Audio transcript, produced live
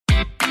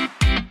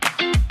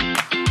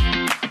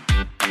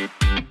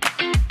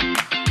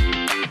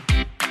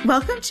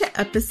Welcome to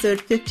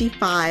episode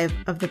 55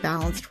 of the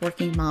Balanced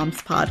Working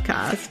Moms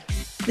podcast.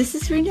 This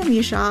is Rena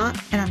Misha,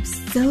 and I'm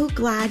so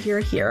glad you're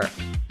here.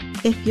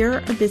 If you're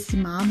a busy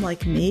mom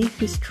like me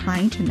who's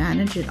trying to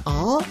manage it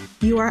all,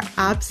 you are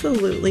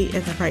absolutely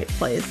in the right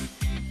place.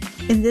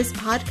 In this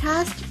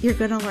podcast, you're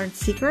going to learn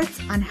secrets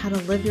on how to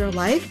live your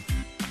life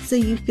so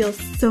you feel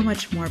so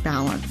much more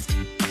balanced.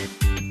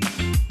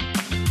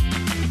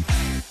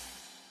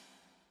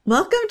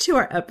 Welcome to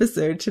our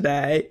episode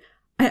today.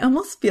 I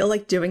almost feel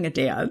like doing a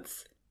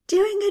dance,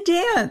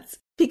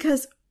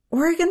 because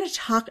we're going to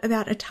talk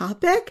about a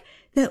topic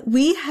that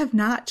we have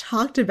not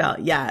talked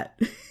about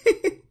yet.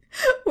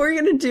 We're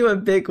going to do a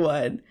big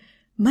one.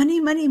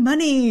 Money, money,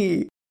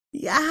 money.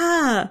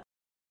 Yeah.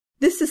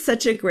 This is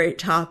such a great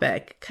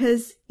topic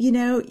because,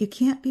 you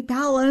can't be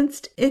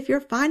balanced if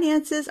your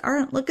finances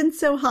aren't looking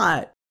so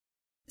hot.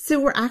 So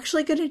we're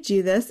actually going to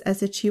do this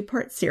as a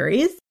two-part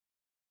series.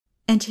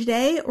 And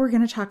today we're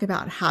going to talk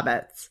about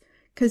habits.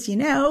 Because,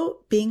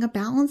 being a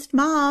balanced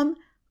mom,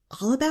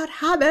 all about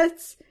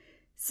habits.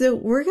 So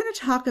we're going to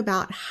talk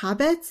about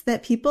habits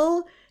that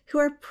people who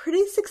are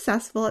pretty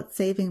successful at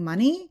saving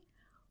money,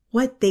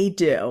 what they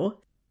do.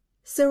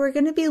 So we're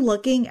going to be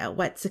looking at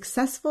what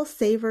successful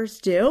savers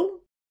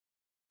do.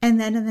 And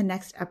then in the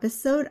next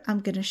episode, I'm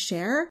going to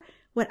share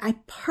what I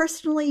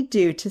personally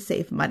do to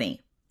save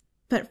money.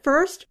 But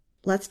first,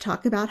 let's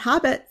talk about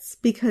habits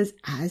because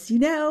as you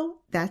know,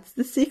 that's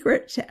the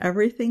secret to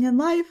everything in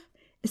life.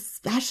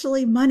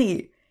 Especially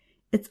money.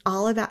 It's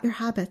all about your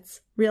habits,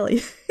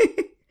 really.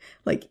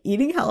 Like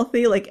eating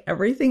healthy, like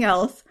everything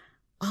else,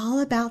 all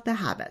about the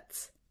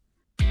habits.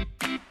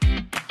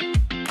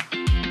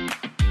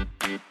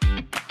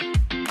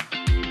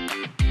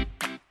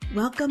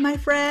 Welcome, my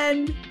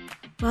friend.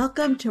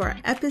 Welcome to our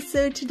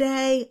episode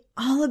today,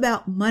 all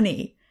about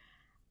money.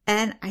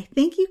 And I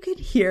think you could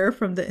hear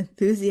from the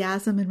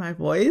enthusiasm in my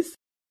voice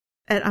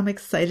that I'm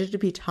excited to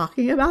be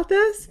talking about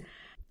this.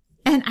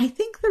 And I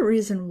think the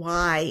reason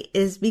why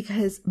is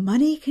because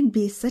money can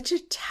be such a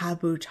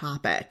taboo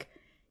topic.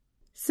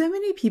 So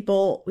many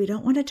people, we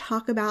don't want to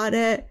talk about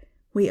it.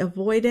 We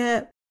avoid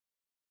it.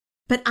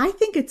 But I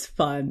think it's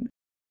fun.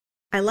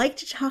 I like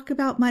to talk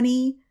about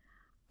money.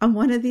 I'm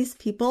one of these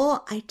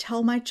people. I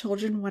tell my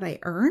children what I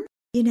earn.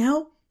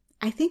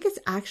 I think it's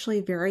actually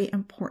very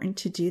important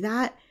to do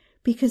that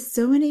because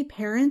so many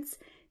parents,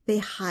 they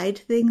hide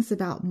things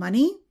about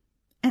money.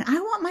 And I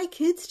want my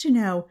kids to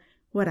know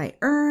what I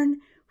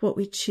earn, what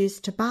we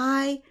choose to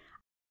buy.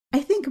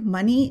 I think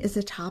money is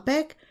a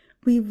topic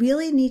we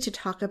really need to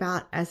talk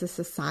about as a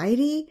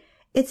society.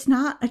 It's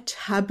not a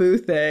taboo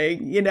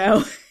thing,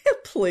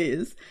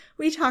 Please.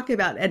 We talk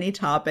about any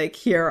topic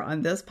here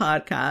on this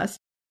podcast.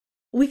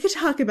 We could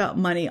talk about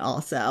money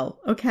also,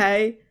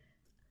 okay?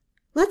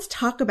 Let's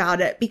talk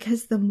about it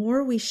because the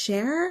more we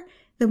share,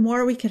 the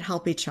more we could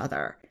help each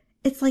other.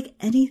 It's like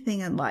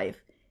anything in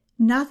life.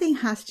 Nothing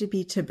has to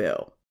be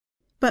taboo.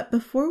 But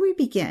before we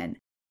begin,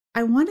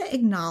 I want to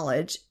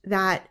acknowledge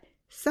that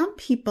some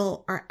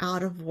people are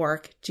out of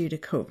work due to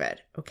COVID,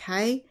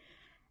 okay?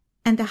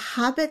 And the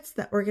habits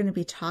that we're going to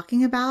be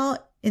talking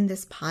about in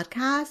this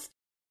podcast,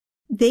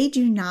 they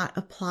do not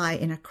apply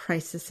in a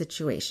crisis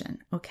situation,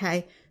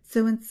 okay?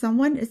 So when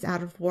someone is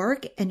out of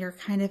work and you're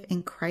kind of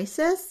in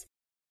crisis,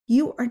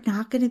 you are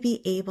not going to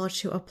be able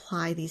to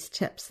apply these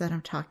tips that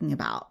I'm talking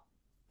about.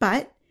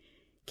 But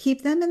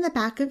keep them in the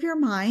back of your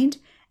mind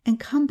and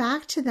come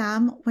back to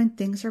them when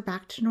things are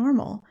back to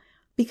normal.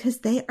 Because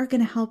they are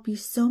going to help you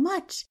so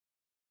much.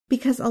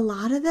 Because a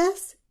lot of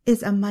this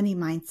is a money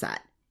mindset.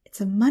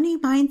 It's a money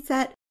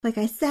mindset. Like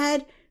I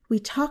said, we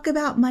talk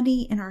about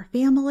money in our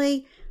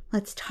family.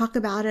 Let's talk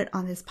about it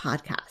on this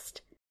podcast.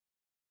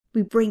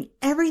 We bring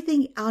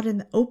everything out in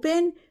the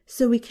open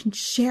so we can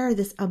share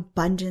this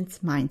abundance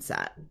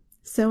mindset.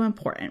 So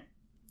important.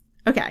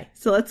 Okay,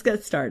 so let's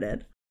get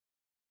started.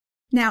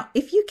 Now,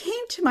 if you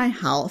came to my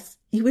house,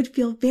 you would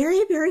feel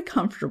very, very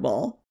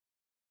comfortable.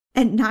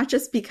 And not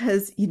just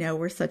because,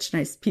 we're such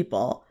nice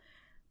people,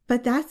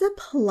 but that's a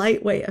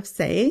polite way of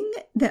saying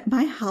that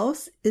my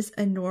house is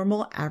a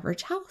normal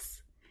average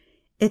house.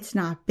 It's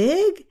not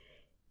big.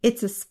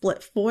 It's a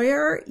split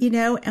foyer,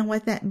 and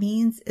what that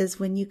means is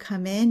when you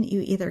come in,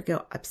 you either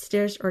go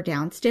upstairs or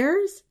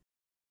downstairs.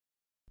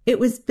 It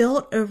was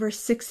built over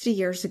 60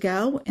 years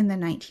ago in the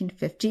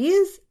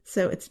 1950s,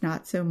 so it's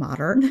not so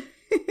modern.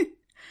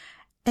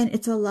 And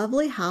it's a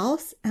lovely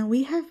house, and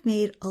we have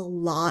made a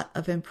lot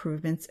of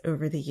improvements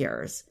over the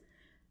years.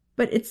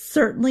 But it's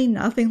certainly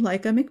nothing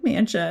like a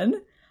McMansion.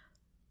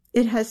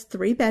 It has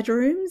 3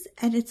 bedrooms,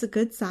 and it's a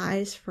good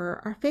size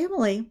for our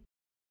family.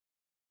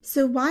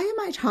 So why am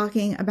I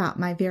talking about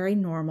my very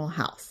normal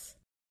house?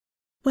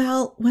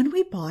 Well, when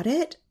we bought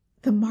it,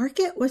 the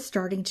market was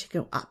starting to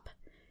go up.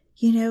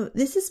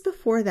 This is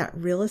before that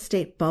real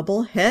estate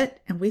bubble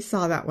hit, and we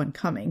saw that one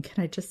coming.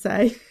 Can I just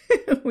say?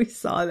 We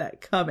saw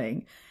that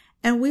coming.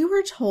 And we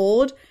were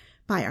told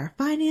by our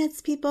finance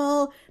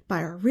people,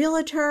 by our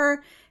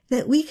realtor,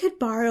 that we could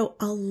borrow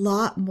a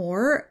lot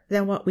more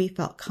than what we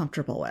felt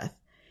comfortable with.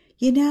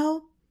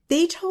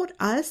 They told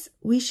us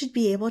we should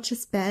be able to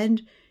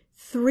spend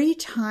 3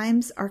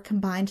 times our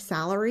combined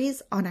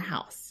salaries on a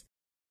house.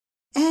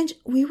 And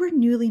we were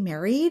newly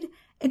married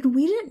and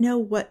we didn't know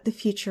what the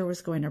future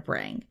was going to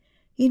bring.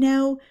 You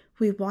know,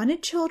 we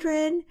wanted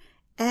children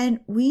and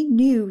we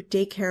knew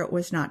daycare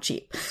was not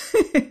cheap.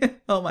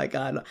 Oh my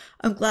God.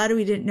 I'm glad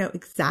we didn't know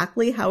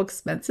exactly how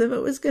expensive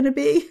it was going to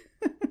be.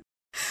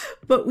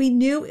 But we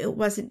knew it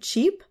wasn't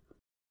cheap.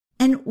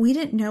 And we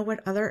didn't know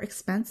what other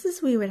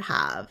expenses we would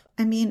have.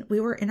 I mean, we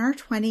were in our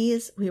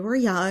 20s, we were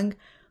young,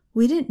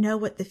 we didn't know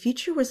what the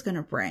future was going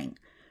to bring.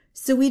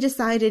 So we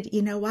decided,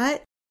 you know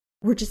what?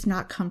 We're just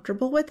not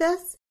comfortable with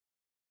this.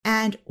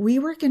 And we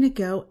were going to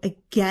go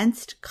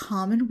against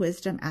common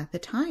wisdom at the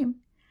time.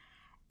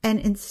 And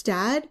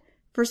instead,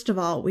 first of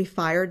all, we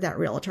fired that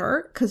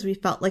realtor because we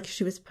felt like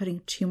she was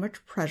putting too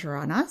much pressure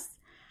on us.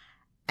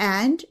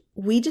 And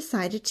we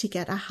decided to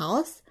get a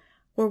house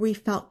where we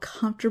felt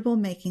comfortable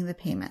making the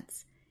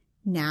payments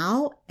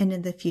now and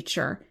in the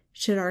future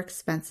should our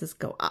expenses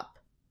go up.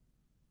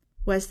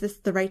 Was this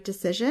the right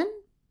decision?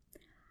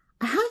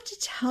 I have to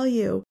tell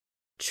you,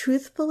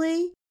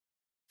 truthfully,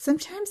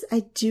 sometimes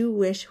I do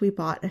wish we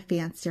bought a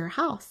fancier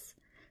house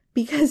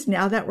because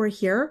now that we're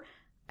here,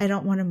 I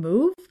don't want to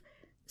move.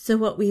 So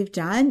what we've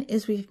done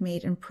is we've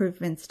made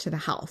improvements to the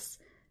house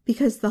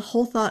because the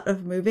whole thought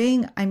of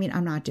moving, I mean,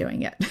 I'm not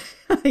doing it.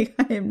 I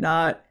am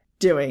not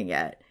doing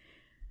it.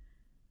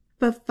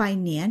 But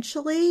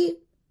financially,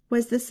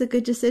 was this a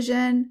good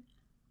decision?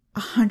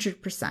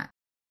 100%.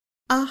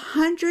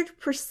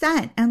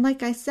 100%. And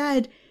like I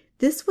said,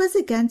 this was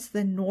against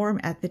the norm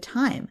at the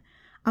time.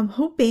 I'm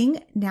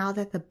hoping now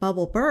that the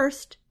bubble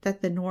burst,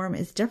 that the norm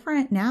is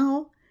different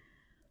now.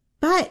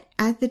 But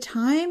at the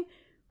time,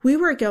 we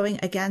were going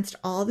against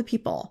all the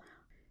people.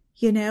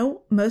 You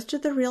know, most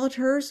of the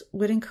realtors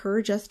would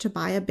encourage us to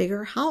buy a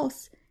bigger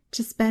house,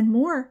 to spend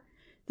more.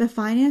 The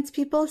finance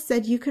people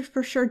said you could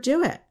for sure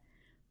do it.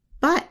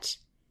 But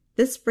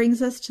this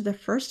brings us to the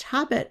first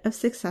habit of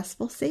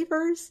successful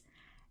savers,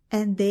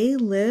 and they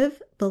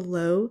live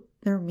below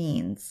their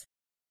means.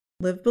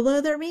 Live below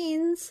their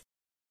means.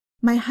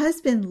 My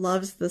husband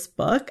loves this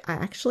book. I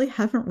actually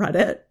haven't read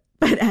it,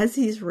 but as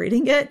he's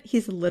reading it,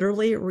 he's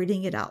literally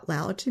reading it out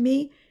loud to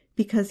me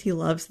because he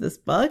loves this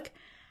book,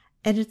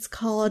 and it's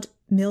called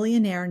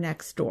Millionaire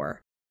Next Door.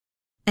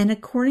 And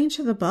according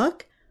to the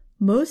book,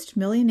 most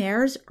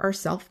millionaires are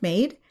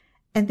self-made,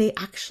 and they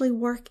actually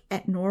work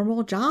at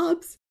normal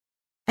jobs,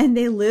 and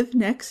they live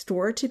next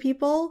door to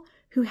people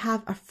who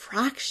have a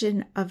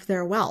fraction of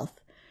their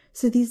wealth.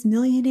 So these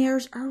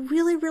millionaires are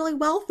really, really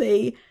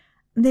wealthy.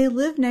 They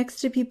live next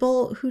to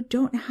people who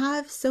don't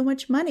have so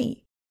much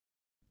money.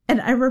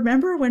 And I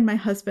remember when my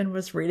husband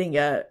was reading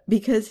it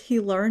because he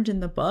learned in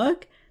the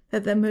book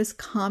that the most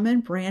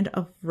common brand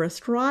of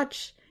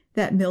wristwatch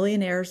that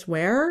millionaires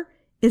wear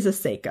is a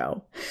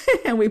Seiko.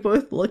 And we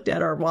both looked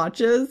at our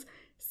watches.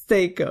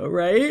 Seiko,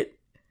 right?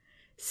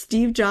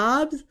 Steve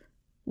Jobs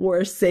wore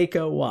a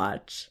Seiko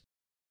watch.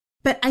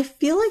 But I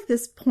feel like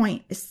this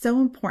point is so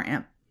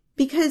important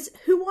because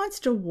who wants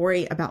to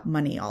worry about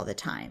money all the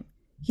time?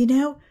 You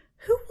know,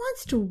 who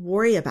wants to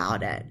worry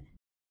about it?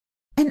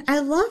 And I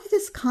love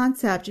this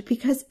concept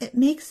because it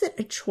makes it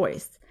a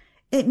choice.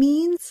 It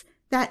means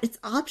that it's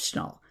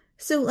optional.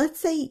 So let's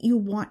say you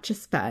want to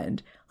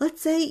spend.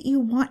 Let's say you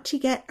want to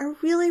get a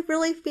really,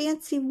 really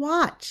fancy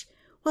watch.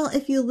 Well,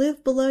 if you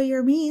live below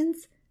your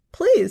means,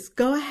 please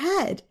go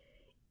ahead.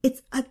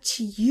 It's up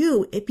to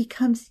you. It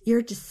becomes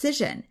your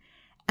decision.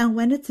 And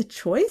when it's a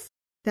choice,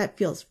 that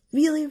feels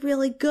really,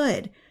 really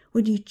good.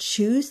 When you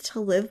choose to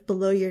live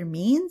below your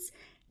means,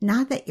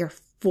 not that you're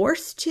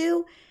forced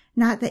to,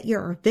 not that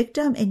you're a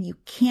victim and you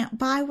can't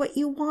buy what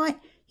you want.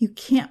 You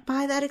can't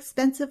buy that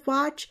expensive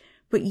watch,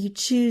 but you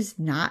choose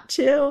not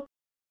to.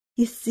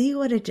 You see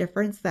what a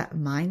difference that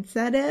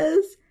mindset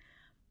is?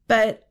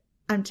 But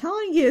I'm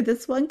telling you,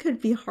 this one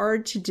could be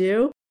hard to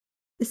do,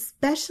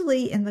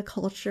 especially in the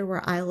culture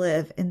where I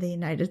live in the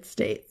United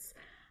States.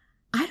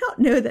 I don't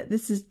know that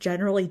this is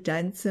generally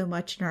done so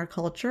much in our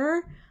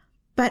culture,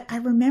 but I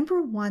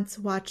remember once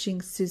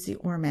watching Susie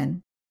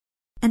Orman,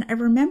 and I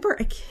remember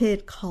a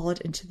kid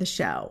called into the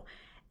show,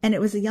 and it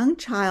was a young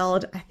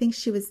child. I think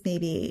she was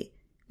maybe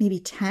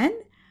 10,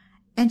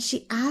 and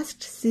she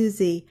asked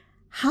Susie,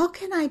 "How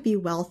can I be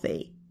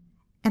wealthy?"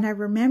 And I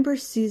remember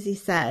Susie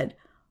said,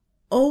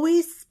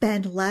 "Always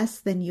spend less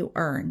than you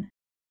earn.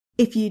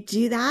 If you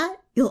do that,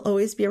 you'll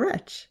always be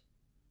rich."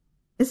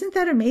 Isn't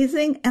that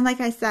amazing? And like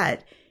I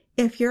said,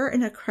 if you're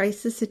in a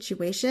crisis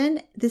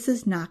situation, this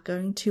is not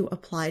going to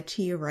apply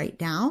to you right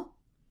now.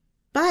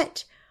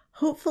 But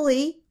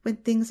hopefully, when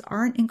things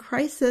aren't in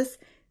crisis,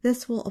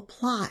 this will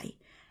apply.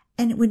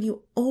 And when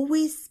you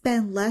always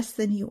spend less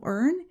than you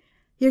earn,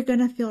 you're going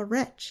to feel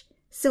rich.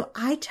 So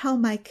I tell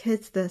my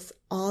kids this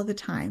all the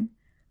time.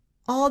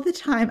 All the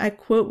time I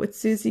quote what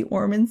Susie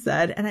Orman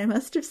said, and I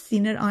must have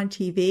seen it on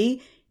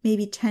TV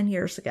maybe 10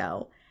 years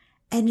ago.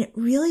 And it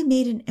really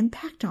made an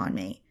impact on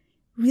me.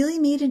 Really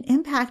made an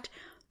impact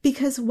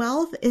because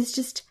wealth is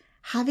just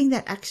having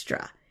that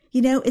extra.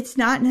 It's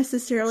not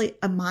necessarily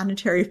a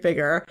monetary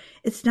figure.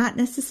 It's not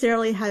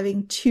necessarily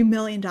having $2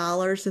 million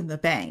in the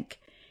bank.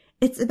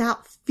 It's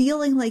about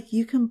feeling like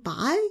you can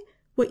buy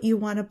what you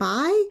want to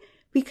buy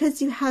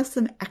because you have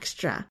some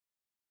extra.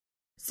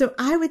 So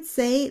I would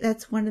say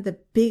that's one of the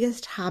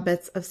biggest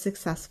habits of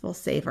successful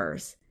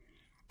savers.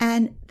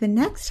 And the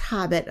next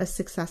habit of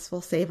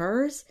successful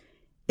savers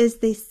is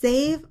they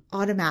save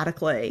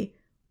automatically,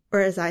 or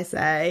as I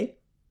say,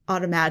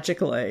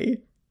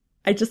 automagically.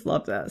 I just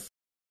love this.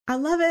 I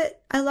love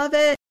it. I love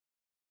it.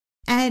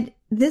 And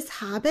this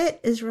habit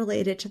is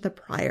related to the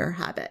prior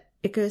habit.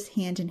 It goes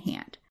hand in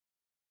hand.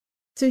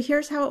 So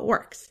here's how it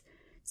works.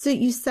 So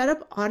you set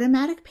up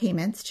automatic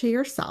payments to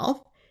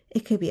yourself.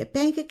 It could be a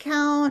bank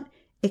account.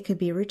 It could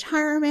be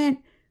retirement,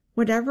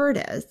 whatever it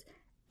is.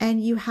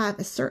 And you have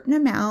a certain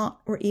amount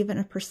or even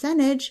a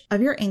percentage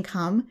of your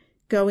income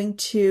going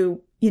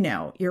to,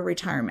 your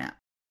retirement.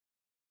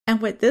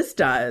 And what this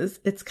does,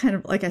 it's kind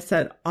of, like I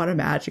said,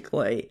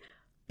 automatically,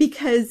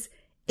 because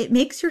it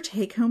makes your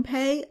take-home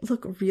pay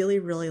look really,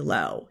 really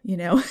low,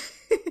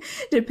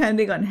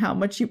 depending on how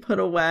much you put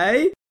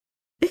away.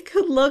 It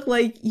could look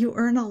like you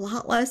earn a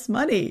lot less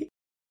money.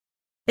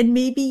 And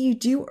maybe you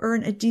do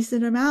earn a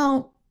decent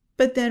amount,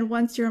 but then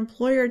once your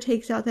employer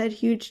takes out that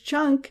huge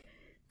chunk,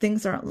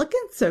 things aren't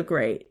looking so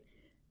great.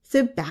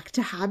 So back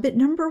to habit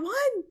number 1.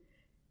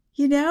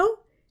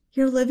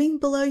 You're living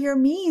below your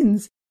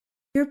means.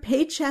 Your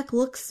paycheck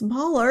looks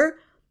smaller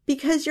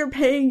because you're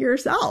paying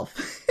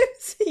yourself.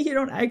 So you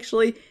don't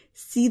actually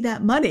see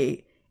that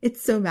money.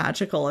 It's so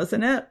magical,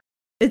 isn't it?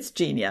 It's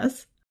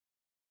genius.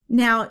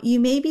 Now, you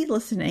may be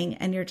listening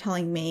and you're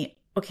telling me,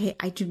 okay,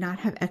 I do not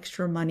have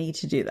extra money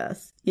to do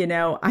this.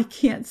 I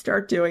can't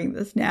start doing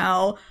this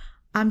now.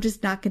 I'm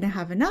just not going to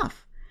have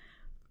enough.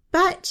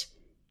 But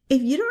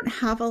if you don't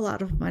have a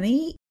lot of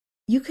money,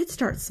 you could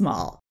start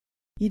small.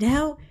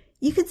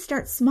 You could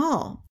start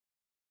small.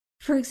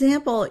 For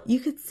example, you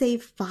could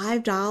save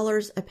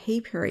 $5 a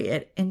pay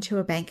period into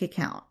a bank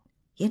account.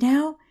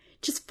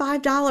 Just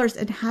 $5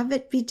 and have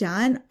it be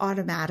done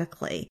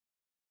automatically.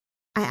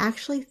 I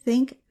actually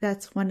think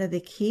that's one of the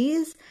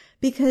keys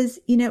because,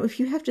 if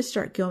you have to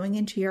start going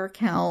into your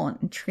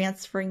account and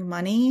transferring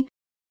money,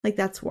 like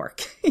that's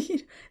work.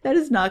 That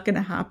is not going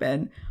to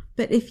happen.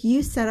 But if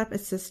you set up a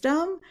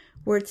system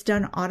where it's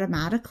done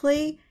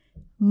automatically,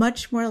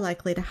 much more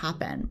likely to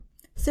happen.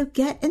 So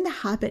get in the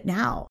habit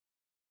now.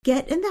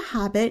 Get in the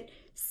habit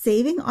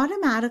saving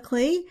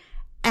automatically,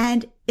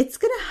 and it's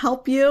going to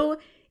help you.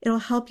 It'll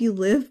help you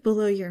live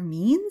below your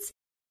means.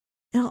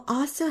 It'll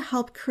also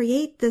help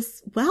create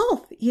this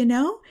wealth,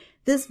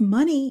 this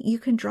money you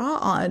can draw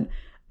on,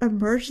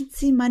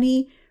 emergency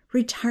money,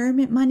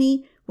 retirement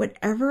money,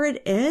 whatever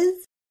it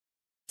is.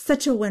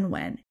 Such a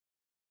win-win.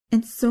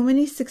 And so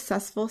many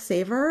successful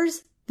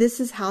savers, this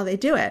is how they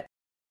do it.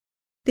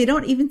 They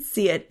don't even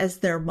see it as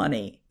their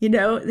money.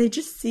 They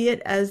just see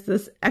it as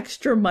this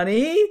extra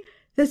money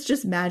that's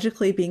just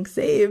magically being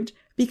saved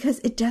because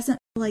it doesn't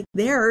feel like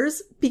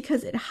theirs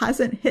because it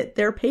hasn't hit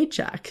their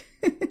paycheck.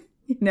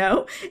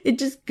 It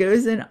just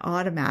goes in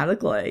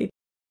automatically.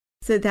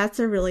 So that's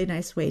a really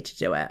nice way to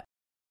do it.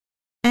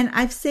 And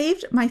I've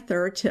saved my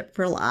third tip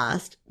for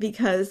last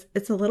because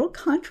it's a little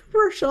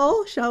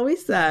controversial, shall we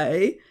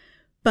say,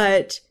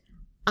 but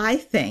I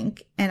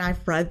think, and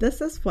I've read this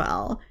as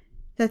well,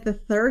 that the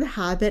third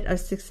habit of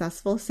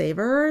successful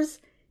savers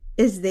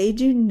is they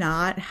do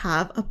not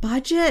have a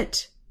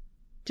budget.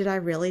 Did I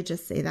really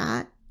just say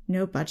that?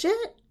 No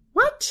budget?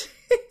 What?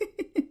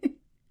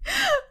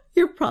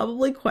 You're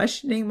probably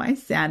questioning my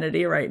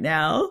sanity right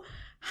now.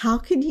 How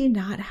can you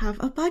not have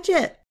a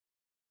budget?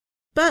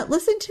 But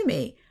listen to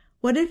me.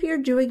 What if you're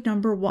doing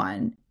number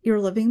 1,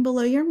 you're living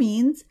below your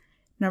means.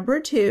 Number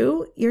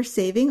 2, you're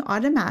saving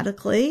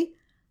automatically.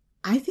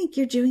 I think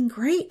you're doing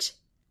great.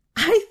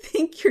 I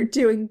think you're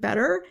doing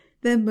better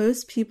than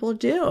most people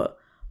do.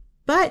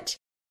 But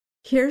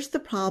here's the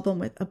problem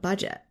with a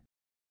budget.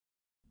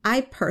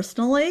 I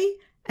personally,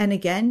 and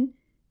again,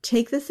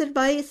 take this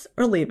advice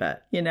or leave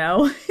it,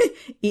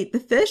 eat the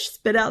fish,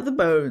 spit out the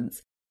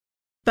bones.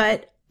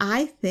 But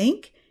I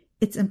think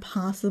it's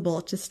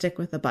impossible to stick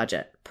with a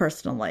budget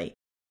personally.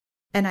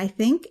 And I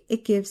think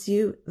it gives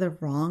you the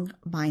wrong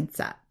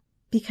mindset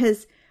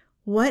because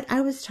what I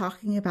was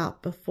talking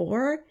about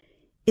before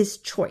is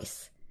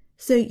choice.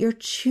 So you're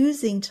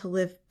choosing to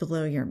live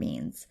below your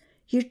means.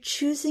 You're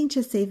choosing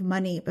to save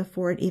money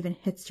before it even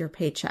hits your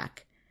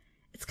paycheck.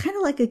 It's kind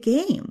of like a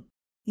game,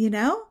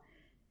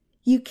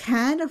 You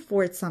can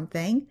afford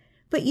something,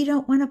 but you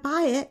don't want to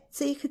buy it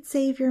so you could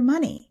save your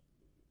money.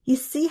 You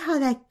see how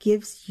that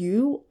gives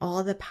you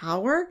all the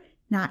power,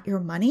 not your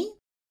money?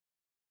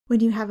 When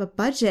you have a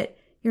budget,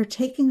 you're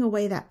taking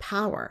away that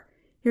power.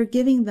 You're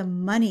giving the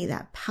money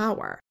that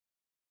power.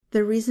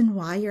 The reason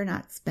why you're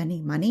not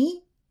spending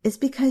money is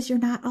because you're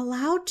not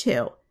allowed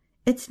to.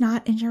 It's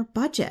not in your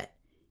budget.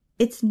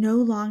 It's no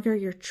longer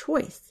your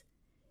choice.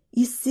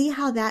 You see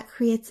how that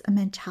creates a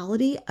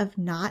mentality of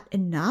not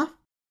enough?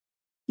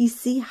 You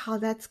see how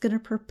that's going to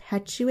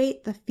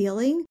perpetuate the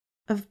feeling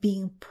of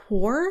being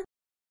poor?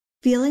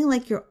 feeling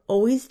like you're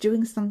always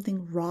doing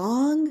something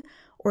wrong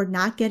or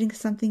not getting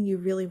something you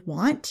really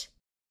want?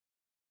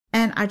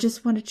 And I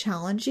just want to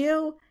challenge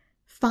you,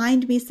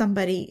 find me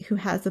somebody who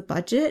has a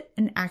budget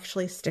and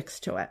actually sticks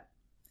to it.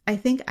 I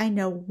think I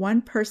know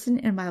one person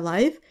in my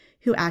life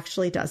who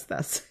actually does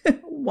this.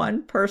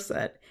 One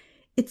person.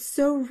 It's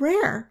so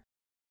rare.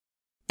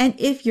 And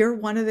if you're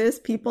one of those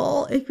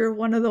people, if you're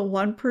one of the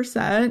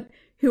 1%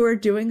 who are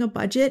doing a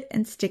budget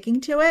and sticking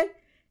to it,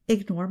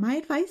 ignore my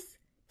advice,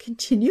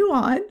 continue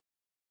on,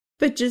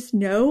 but just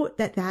know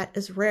that that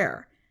is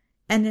rare.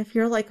 And if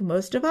you're like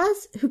most of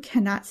us who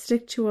cannot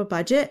stick to a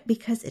budget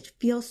because it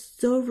feels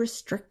so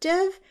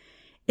restrictive,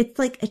 it's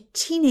like a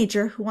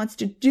teenager who wants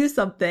to do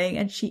something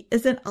and she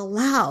isn't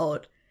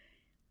allowed.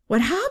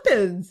 What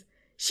happens?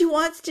 She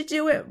wants to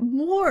do it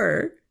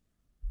more.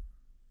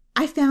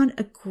 I found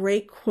a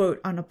great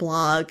quote on a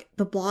blog.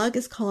 The blog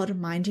is called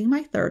Minding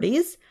My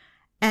 30s,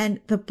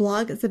 and the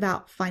blog is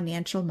about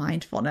financial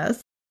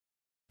mindfulness.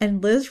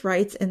 And Liz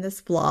writes in this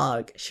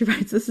blog, she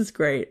writes, this is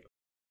great.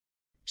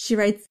 She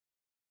writes,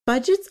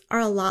 budgets are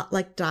a lot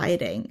like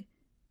dieting,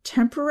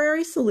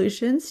 temporary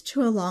solutions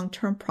to a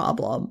long-term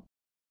problem.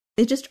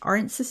 They just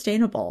aren't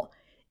sustainable.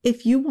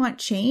 If you want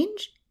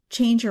change,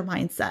 change your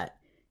mindset.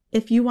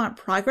 If you want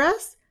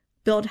progress,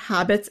 build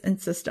habits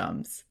and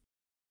systems.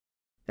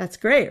 That's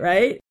great,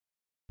 right?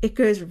 It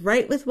goes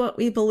right with what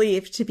we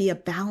believe to be a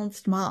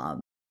balanced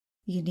mom.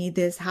 You need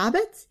those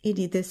habits, you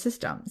need those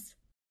systems.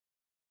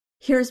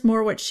 Here's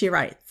more what she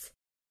writes.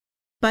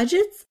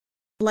 Budgets,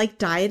 like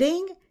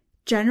dieting,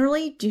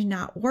 generally do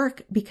not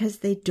work because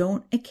they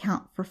don't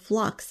account for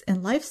flux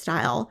in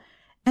lifestyle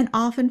and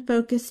often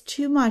focus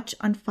too much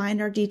on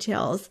finer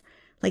details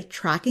like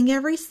tracking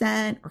every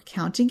cent or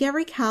counting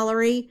every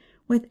calorie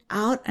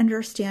without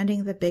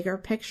understanding the bigger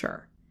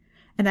picture.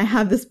 And I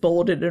have this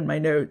bolded in my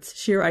notes.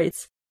 She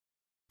writes,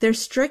 their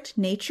strict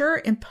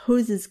nature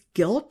imposes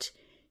guilt,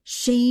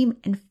 shame,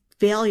 and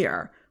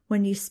failure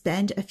when you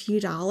spend a few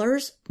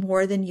dollars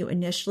more than you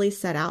initially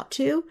set out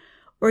to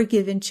or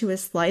give into a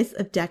slice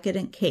of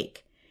decadent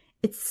cake.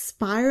 It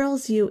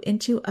spirals you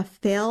into a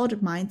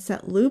failed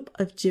mindset loop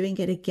of doing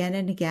it again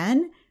and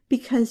again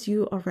because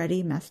you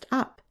already messed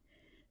up.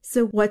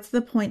 So what's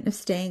the point of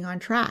staying on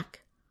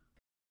track?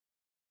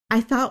 I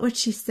thought what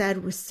she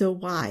said was so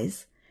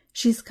wise.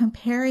 She's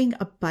comparing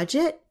a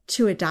budget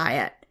to a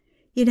diet.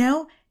 You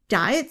know,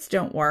 diets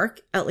don't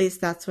work. At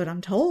least that's what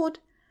I'm told.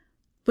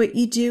 What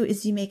you do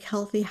is you make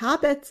healthy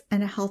habits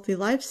and a healthy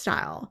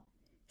lifestyle.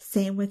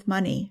 Same with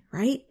money,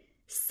 right?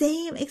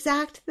 Same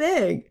exact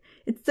thing.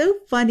 It's so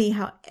funny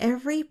how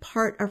every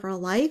part of our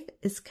life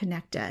is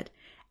connected.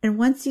 And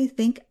once you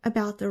think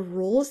about the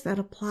rules that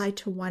apply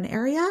to one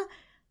area,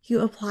 you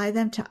apply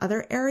them to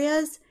other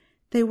areas,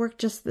 they work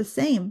just the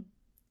same.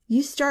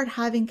 You start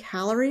having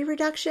calorie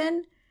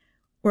reduction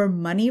or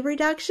money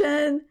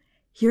reduction,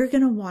 you're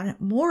going to want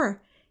it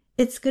more.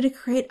 It's going to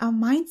create a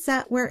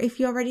mindset where if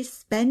you already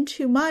spend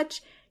too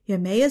much, you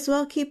may as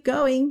well keep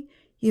going.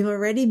 You've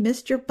already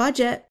missed your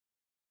budget.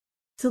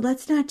 So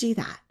let's not do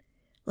that.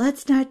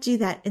 Let's not do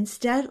that.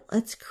 Instead,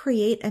 let's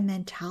create a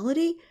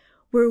mentality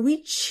where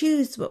we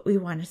choose what we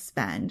want to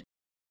spend.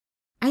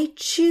 I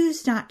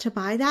choose not to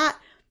buy that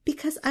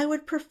because I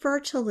would prefer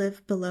to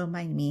live below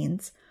my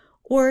means,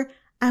 or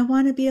I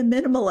want to be a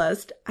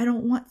minimalist. I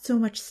don't want so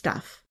much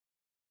stuff.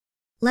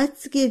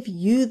 Let's give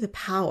you the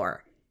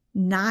power,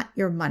 not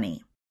your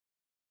money.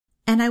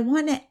 And I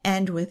want to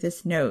end with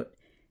this note.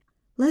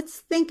 Let's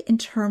think in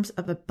terms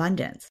of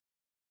abundance.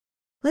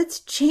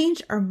 Let's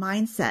change our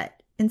mindset.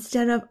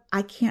 Instead of,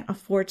 I can't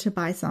afford to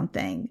buy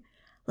something,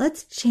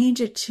 let's change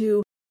it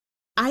to,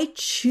 I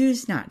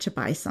choose not to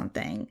buy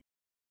something.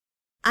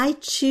 I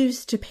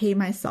choose to pay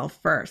myself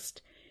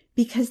first,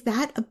 because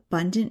that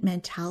abundant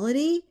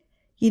mentality,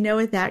 you know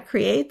what that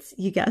creates?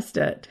 You guessed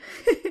it.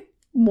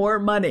 More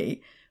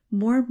money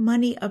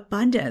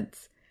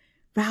abundance,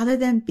 rather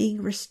than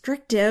being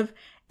restrictive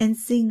and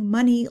seeing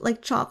money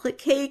like chocolate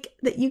cake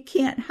that you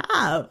can't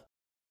have.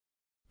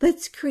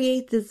 Let's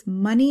create this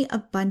money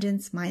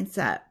abundance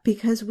mindset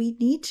because we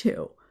need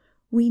to.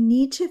 We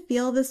need to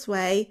feel this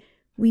way.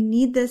 We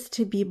need this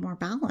to be more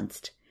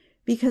balanced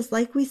because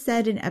like we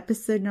said in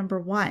episode number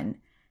 1,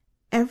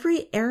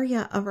 every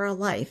area of our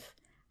life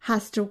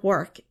has to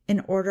work in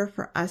order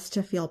for us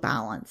to feel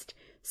balanced.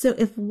 So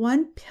if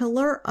one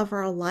pillar of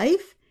our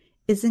life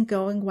isn't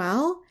going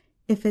well,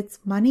 if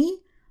it's money,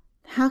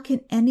 how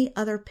can any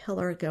other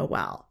pillar go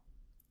well?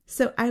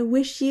 So I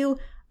wish you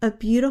a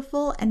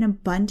beautiful and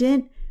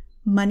abundant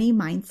money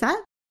mindset.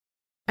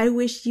 I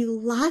wish you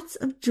lots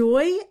of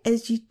joy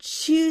as you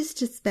choose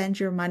to spend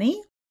your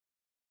money.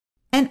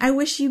 And I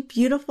wish you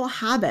beautiful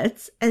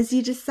habits as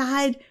you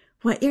decide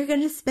what you're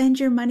going to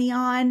spend your money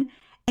on,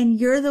 and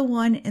you're the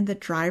one in the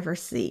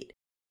driver's seat.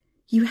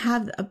 You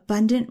have the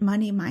abundant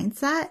money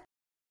mindset,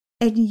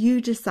 and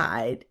you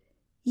decide.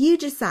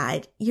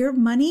 Your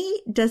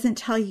money doesn't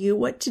tell you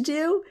what to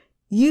do.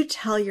 You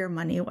tell your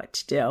money what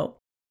to do.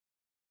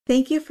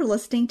 Thank you for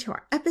listening to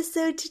our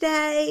episode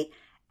today.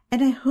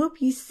 And I hope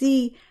you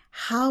see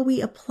how we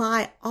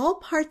apply all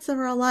parts of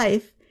our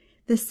life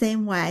the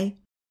same way.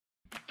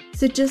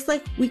 So just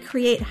like we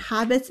create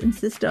habits and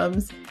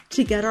systems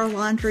to get our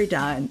laundry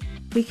done,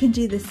 we can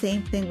do the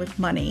same thing with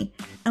money,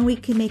 and we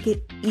can make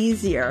it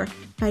easier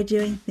by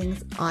doing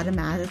things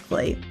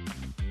automatically.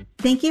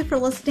 Thank you for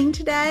listening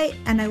today,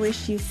 and I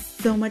wish you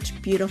so much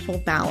beautiful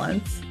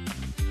balance.